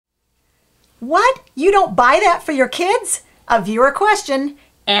What? You don't buy that for your kids? A viewer question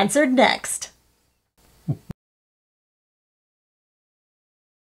answered next.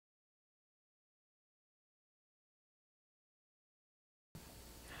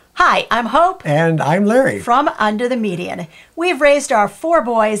 Hi, I'm Hope. And I'm Larry. From Under the Median. We've raised our 4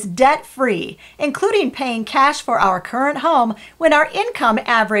 boys debt-free, including paying cash for our current home when our income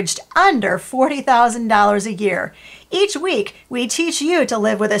averaged under $40,000 a year. Each week, we teach you to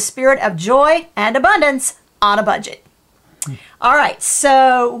live with a spirit of joy and abundance on a budget. All right,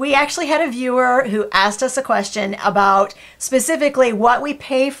 so we actually had a viewer who asked us a question about specifically what we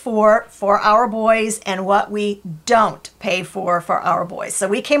pay for our boys and what we don't pay for our boys. So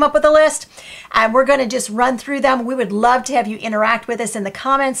we came up with a list and we're going to just run through them. We would love to have you interact with us in the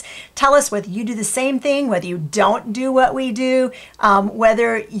comments. Tell us whether you do the same thing, whether you don't do what we do,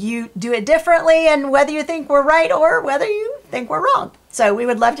 whether you do it differently, and whether you think we're right or whether you think we're wrong. So we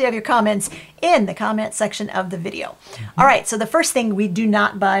would love to have your comments in the comment section of the video. All right, so the first thing we do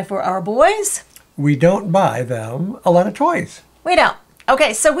not buy for our boys. We don't buy them a lot of toys. We don't.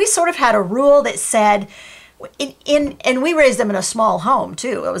 Okay, so we sort of had a rule that said, and we raised them in a small home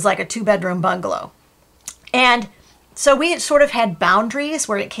too. It was like a 2-bedroom bungalow. And so we sort of had boundaries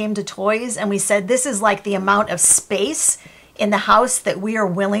where it came to toys, and we said this is like the amount of space in the house that we are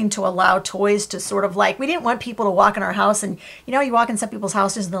willing to allow toys to sort of like, we didn't want people to walk in our house and, you know, you walk in some people's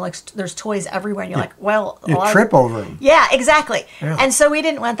houses and they're like, there's toys everywhere. And you're like, well, you trip over them. Yeah, exactly. Yeah. And so we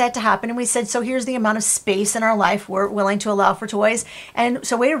didn't want that to happen. And we said, so here's the amount of space in our life we're willing to allow for toys. And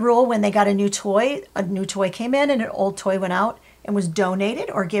so we had a rule when they got a new toy came in and an old toy went out and was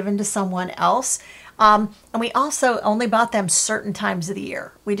donated or given to someone else. And we also only bought them certain times of the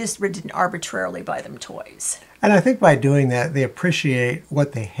year. We just didn't arbitrarily buy them toys. And I think by doing that, they appreciate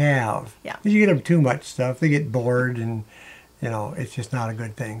what they have. Yeah. If you get them too much stuff, they get bored and, you know, it's just not a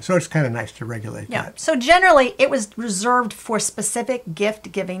good thing. So it's kind of nice to regulate that. So generally, it was reserved for specific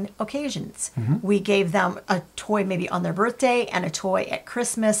gift-giving occasions. Mm-hmm. We gave them a toy maybe on their birthday and a toy at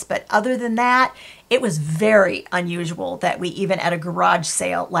Christmas. But other than that, it was very unusual that we even at a garage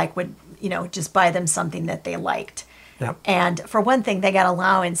sale, like would, you know, just buy them something that they liked. Yep. And for one thing, they got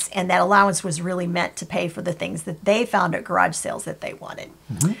allowance, and that allowance was really meant to pay for the things that they found at garage sales that they wanted.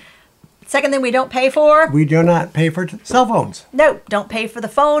 Mm-hmm. Second thing we don't pay for? We do not pay for cell phones. No, don't pay for the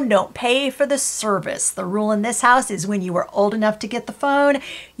phone, don't pay for the service. The rule in this house is when you are old enough to get the phone,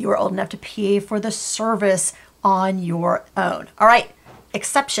 you are old enough to pay for the service on your own. All right,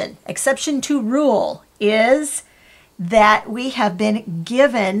 exception. Exception to rule is that we have been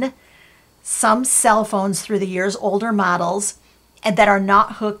given some cell phones through the years, older models, and that are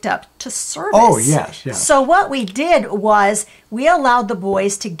not hooked up to service. Oh, yes, yes. So what we did was we allowed the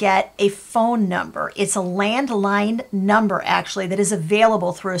boys to get a phone number. It's a landline number, actually, that is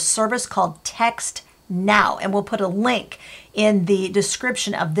available through a service called Text Now, and we'll put a link in the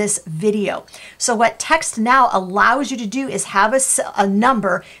description of this video. So what Text Now allows you to do is have a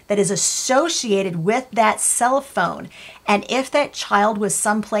number that is associated with that cell phone. And if that child was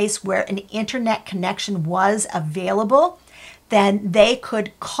someplace where an internet connection was available, then they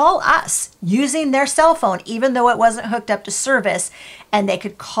could call us using their cell phone, even though it wasn't hooked up to service, and they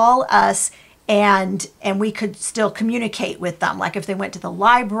could call us and we could still communicate with them. Like if they went to the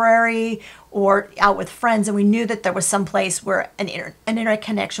library or out with friends and we knew that there was some place where an internet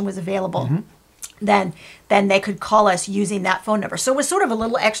connection was available, then they could call us using that phone number. So it was sort of a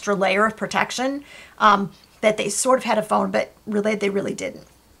little extra layer of protection that they sort of had a phone, but really they really didn't.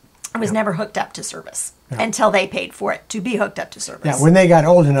 It was never hooked up to service until they paid for it to be hooked up to service. Yeah, when they got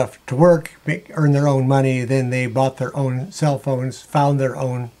old enough to work, earn their own money, then they bought their own cell phones, found their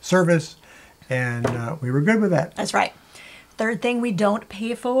own service, and we were good with that. That's right. Third thing we don't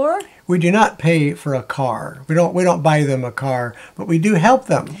pay for? We do not pay for a car. We don't buy them a car, but we do help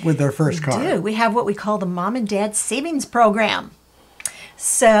them with their first car. We do. We have what we call the Mom and Dad Savings Program.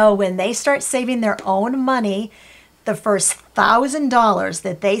 So when they start saving their own money, the first $1,000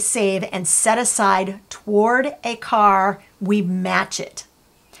 that they save and set aside toward a car, we match it.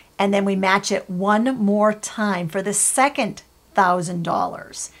 And then we match it one more time for the second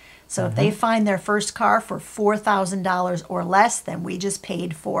 $1,000. So if they find their first car for $4,000 or less, then we just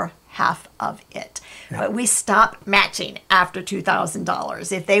paid for half of it. Yeah. But we stop matching after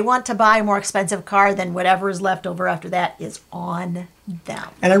 $2,000. If they want to buy a more expensive car, then whatever is left over after that is on them.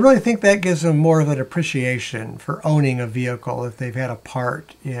 And I really think that gives them more of an appreciation for owning a vehicle if they've had a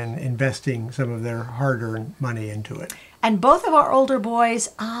part in investing some of their hard-earned money into it. And both of our older boys,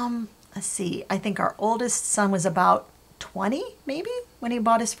 let's see, I think our oldest son was about 20, maybe? when he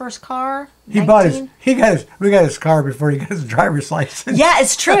bought his first car? We got his car before he got his driver's license. Yeah,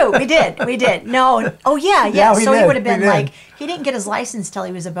 it's true. We did. No. Oh, yeah. Yeah, we so he did. would have been We did. like, he didn't get his license till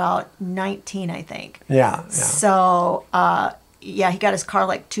he was about 19, I think. Yeah. So, yeah, he got his car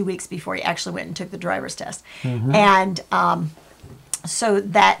like 2 weeks before he actually went and took the driver's test. Mm-hmm. And so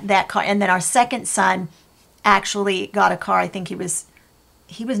that car, and then our second son actually got a car. I think he was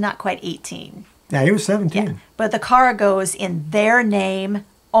not quite 18. Yeah, he was 17. Yeah. But the car goes in their name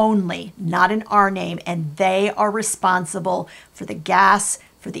only, not in our name, and they are responsible for the gas,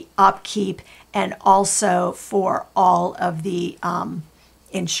 for the upkeep, and also for all of the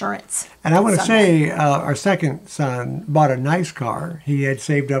insurance. And I want to that's on that. say our second son bought a nice car. He had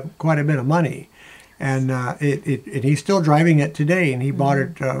saved up quite a bit of money. And and he's still driving it today, and he bought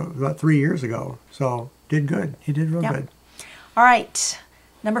it about 3 years ago. So did good. He did real Yeah. good. All right.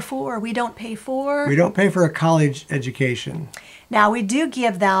 Number 4, we don't pay for. We don't pay for a college education. Now, we do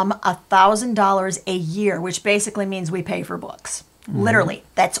give them $1,000 a year, which basically means we pay for books. Literally,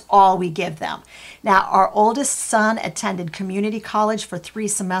 that's all we give them. Now, our oldest son attended community college for 3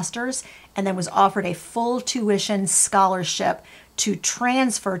 semesters and then was offered a full tuition scholarship to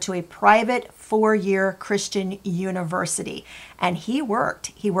transfer to a private 4-year Christian university. And he worked.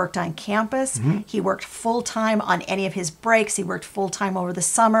 He worked on campus. He worked full-time on any of his breaks. He worked full-time over the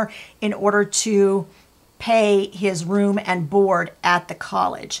summer in order to pay his room and board at the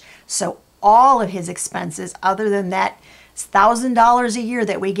college. So all of his expenses, other than that $1,000 a year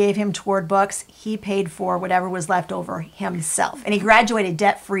that we gave him toward books, he paid for whatever was left over himself. And he graduated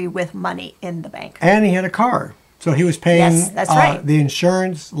debt-free with money in the bank. And he had a car. So he was paying Yes, that's right. the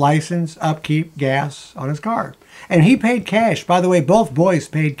insurance, license, upkeep, gas on his car. And he paid cash. By the way, both boys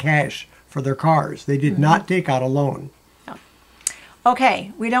paid cash for their cars. They did not take out a loan.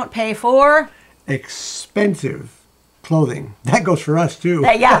 Okay, we don't pay for. Expensive clothing. That goes for us too.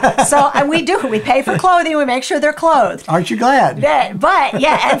 Yeah, so and we do. We pay for clothing. We make sure they're clothed. Aren't you glad? But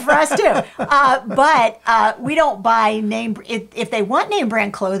yeah, and for us too. But we don't buy name. If they want name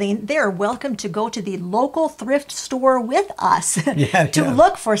brand clothing, they're welcome to go to the local thrift store with us to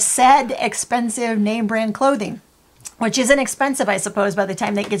look for said expensive name brand clothing, which isn't expensive, I suppose, by the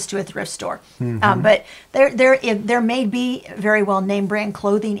time that gets to a thrift store. But there may be very well name brand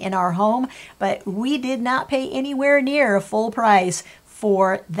clothing in our home, but we did not pay anywhere near a full price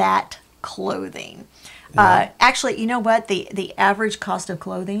for that clothing. Actually, you know what? The average cost of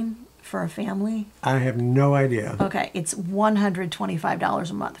clothing for a family, I have no idea. okay, it's $125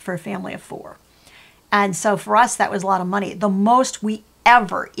 a month for a family of 4. And so for us, that was a lot of money. The most we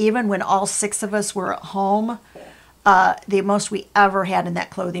ever, even when all 6 of us were at home, the most we ever had in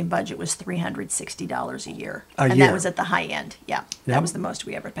that clothing budget was $360 a year. And year. that was at the high end. Yeah, that Yep. was the most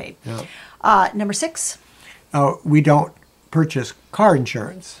we ever paid. Yep. Number 6. We don't purchase car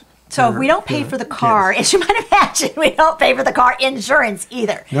insurance. So if we don't pay for the car, as you might imagine, we don't pay for the car insurance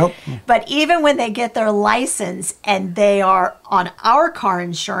either. Nope. But even when they get their license and they are on our car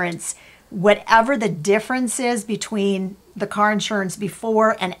insurance, whatever the difference is between the car insurance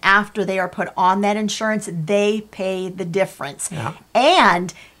before and after they are put on that insurance, they pay the difference. Yeah.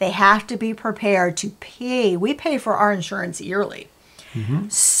 And they have to be prepared to pay. We pay for our insurance yearly.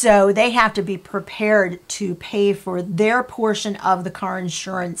 So they have to be prepared to pay for their portion of the car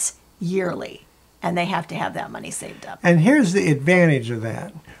insurance yearly. And they have to have that money saved up. And here's the advantage of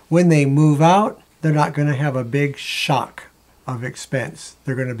that. When they move out, they're not going to have a big shock of expense.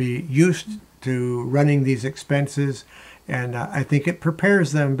 They're going to be used to running these expenses, and I think it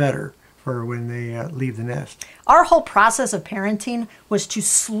prepares them better for when they leave the nest. Our whole process of parenting was to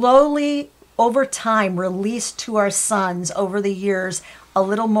slowly, over time, release to our sons over the years a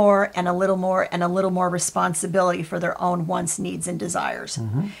little more and a little more and a little more responsibility for their own wants, needs, and desires.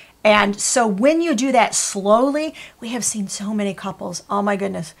 And so when you do that slowly, we have seen so many couples, oh my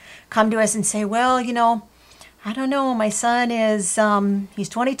goodness, come to us and say, well, you know, I don't know, my son is, he's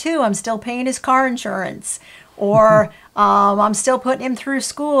 22, I'm still paying his car insurance. Or I'm still putting him through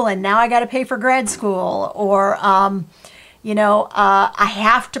school and now I got to pay for grad school. Or, you know, I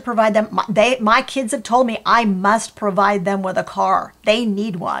have to provide them. My kids have told me I must provide them with a car. They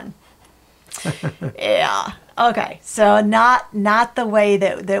need one. Yeah. Okay. So not the way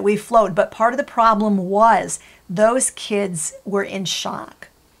that we flowed. But part of the problem was those kids were in shock.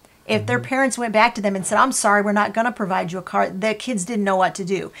 If their parents went back to them and said, I'm sorry, we're not going to provide you a car, the kids didn't know what to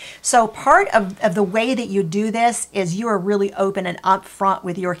do. So part of the way that you do this is you are really open and upfront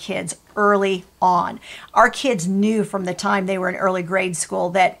with your kids early on. Our kids knew from the time they were in early grade school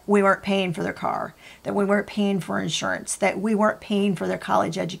that we weren't paying for their car, that we weren't paying for insurance, that we weren't paying for their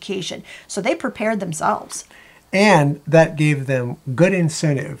college education. So they prepared themselves. And that gave them good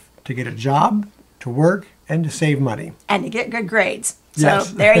incentive to get a job, to work, and to save money. And to get good grades. So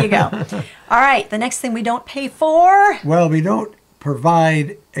Yes. there you go. All right, the next thing we don't pay for, Well, we don't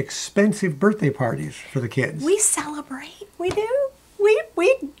provide expensive birthday parties for the kids. we celebrate. We do.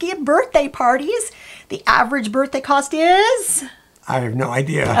 We give birthday parties. The average birthday cost is, I have no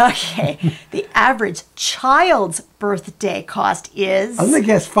idea. okay, the average child's birthday cost is, I'm going to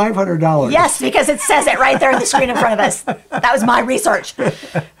guess $500. yes, because it says it right there on the screen in front of us. That was my research.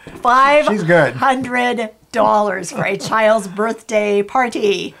 She's good. $500 for a child's birthday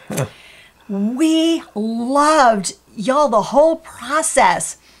party. We loved, y'all, the whole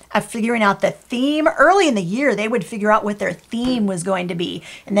process of figuring out the theme. Early in the year, they would figure out what their theme was going to be.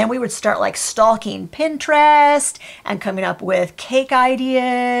 And then we would start like stalking Pinterest and coming up with cake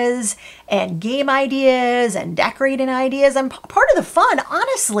ideas and game ideas and decorating ideas. And part of the fun,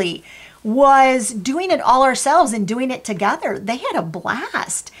 honestly, was doing it all ourselves and doing it together. They had a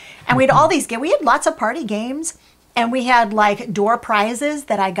blast. And we had all these games. We had lots of party games. And we had like door prizes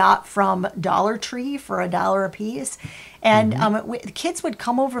that I got from Dollar Tree for $1 a piece. And the kids would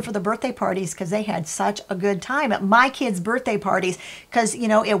come over for the birthday parties because they had such a good time at my kids' birthday parties. Because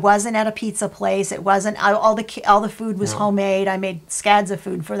it wasn't at a pizza place. It wasn't all the food was homemade. I made scads of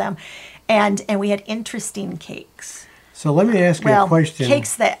food for them, and we had interesting cakes. So let me ask you a question.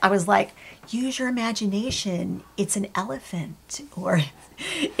 Cakes that I was like, use your imagination. It's an elephant or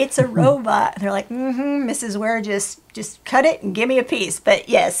it's a robot. They're like, Mrs. Ware, just cut it and give me a piece. But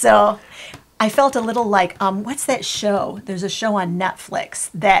yeah, so I felt a little like, what's that show? There's a show on Netflix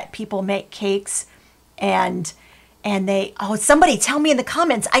that people make cakes and they, somebody tell me in the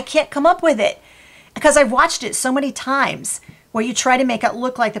comments. I can't come up with it because I've watched it so many times where you try to make it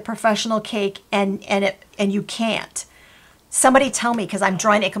look like the professional cake and you can't. Somebody tell me, because I'm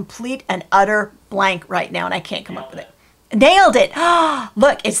drawing a complete and utter blank right now and I can't come up with it. Nailed it.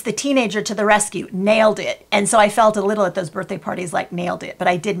 Look, it's the teenager to the rescue. Nailed it. And so I felt a little at those birthday parties like nailed it. But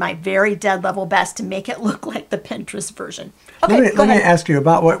I did my very dead level best to make it look like the Pinterest version. Okay, Let me ask you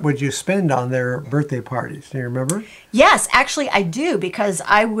about what would you spend on their birthday parties? Do you remember? Yes, actually I do, because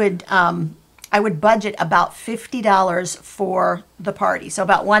I would budget about $50 for the party. So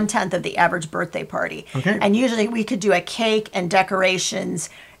about 1/10 of the average birthday party. Okay. And usually we could do a cake and decorations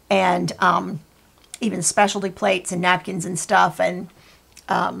and even specialty plates and napkins and stuff and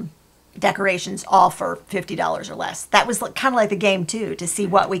decorations all for $50 or less. That was kind of like the game too, to see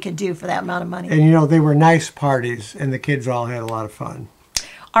what we could do for that amount of money. And they were nice parties and the kids all had a lot of fun.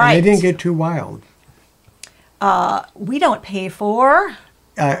 All right. And they didn't get too wild. We don't pay for...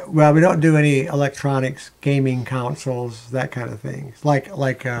 Well, we don't do any electronics, gaming consoles, that kind of things. Like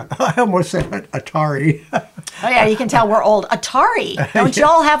I almost said Atari. Oh yeah, you can tell we're old. Atari. Don't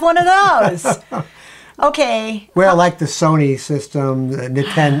y'all have one of those? Okay. Well, like the Sony system, the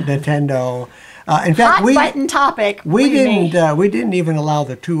Nintendo. In fact, Hot button topic. we believe me. we didn't even allow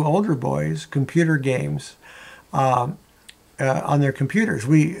the two older boys computer games on their computers.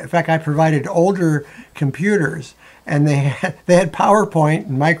 In fact, I provided older computers. And they had PowerPoint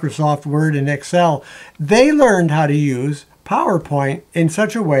and Microsoft Word and Excel. They learned how to use PowerPoint in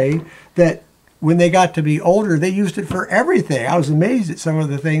such a way that when they got to be older, they used it for everything. I was amazed at some of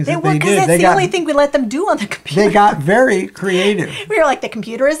the things that they did. Because that's the only thing we let them do on the computer. They got very creative. We were like, the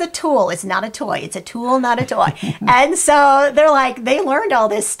computer is a tool. It's not a toy. It's a tool, not a toy. And so they're like, they learned all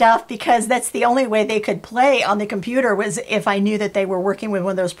this stuff because that's the only way they could play on the computer was if I knew that they were working with one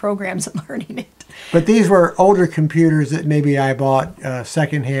of those programs and learning it. But these were older computers that maybe I bought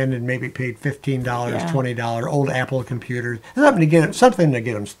secondhand and maybe paid $15, $20, old Apple computers. Something to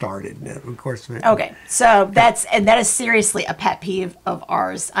get them started. Of course. Okay, so that is seriously a pet peeve of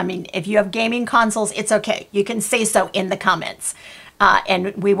ours. I mean, if you have gaming consoles, it's okay. You can say so in the comments,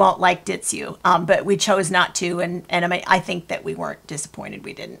 and we won't ditz you. But we chose not to, and I mean, I think that we weren't disappointed.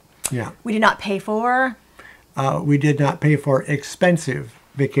 We didn't. Yeah. We did not pay for. We did not pay for expensive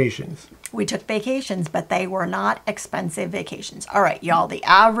vacations. We took vacations, but they were not expensive vacations. All right, y'all, the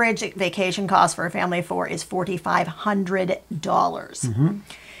average vacation cost for a family of four is $4,500. Mm-hmm.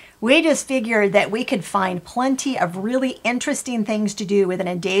 We just figured that we could find plenty of really interesting things to do within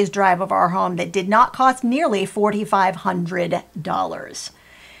a day's drive of our home that did not cost nearly $4,500.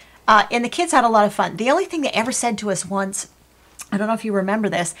 And the kids had a lot of fun. The only thing they ever said to us once, I don't know if you remember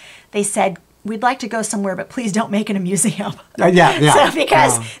this, they said, we'd like to go somewhere, but please don't make it a museum. Yeah. So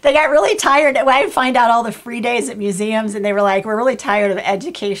because they got really tired. I would find out all the free days at museums, and they were like, we're really tired of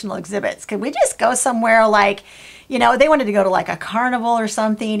educational exhibits. Could we just go somewhere like, You know, they wanted to go to like a carnival or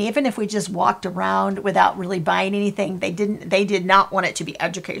something. Even if we just walked around without really buying anything, they did not want it to be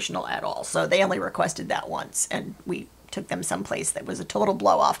educational at all. So they only requested that once, and we took them someplace that was a total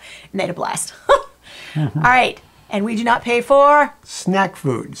blow off, and they had a blast. All right. And we do not pay for snack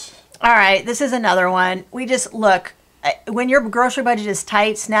foods. All right. This is another one. We just look, when your grocery budget is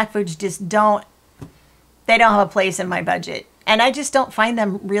tight, snack foods just don't have a place in my budget. And I just don't find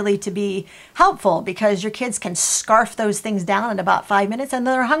them really to be helpful, because your kids can scarf those things down in about 5 minutes and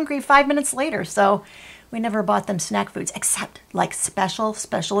they're hungry 5 minutes later. So we never bought them snack foods except like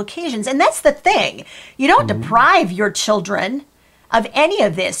special occasions. And that's the thing. You don't deprive your children of any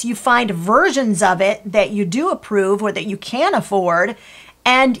of this. You find versions of it that you do approve or that you can afford,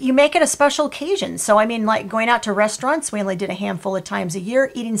 and you make it a special occasion. So, I mean, like going out to restaurants, we only did a handful of times a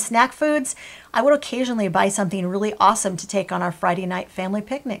year. Eating snack foods, I would occasionally buy something really awesome to take on our Friday night family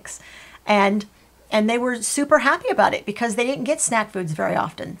picnics. And they were super happy about it because they didn't get snack foods very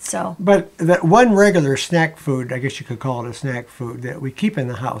often. So, but that one regular snack food, I guess you could call it a snack food, that we keep in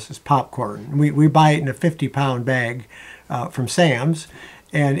the house is popcorn. We buy it in a 50-pound bag from Sam's.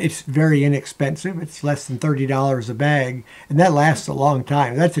 And it's very inexpensive. It's less than $30 a bag, and that lasts a long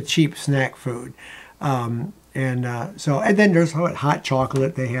time. That's a cheap snack food. And then there's hot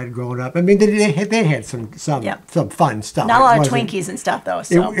chocolate they had growing up. I mean, they had some fun stuff. Not a lot of Twinkies and stuff, though.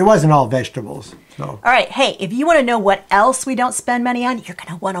 So. It wasn't all vegetables. So. All right. Hey, if you want to know what else we don't spend money on, you're going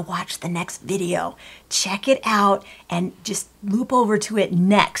to want to watch the next video. Check it out and just loop over to it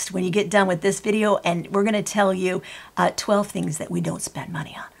next when you get done with this video, and we're going to tell you 12 things that we don't spend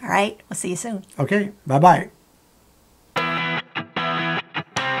money on. All right? We'll see you soon. Okay. Bye-bye.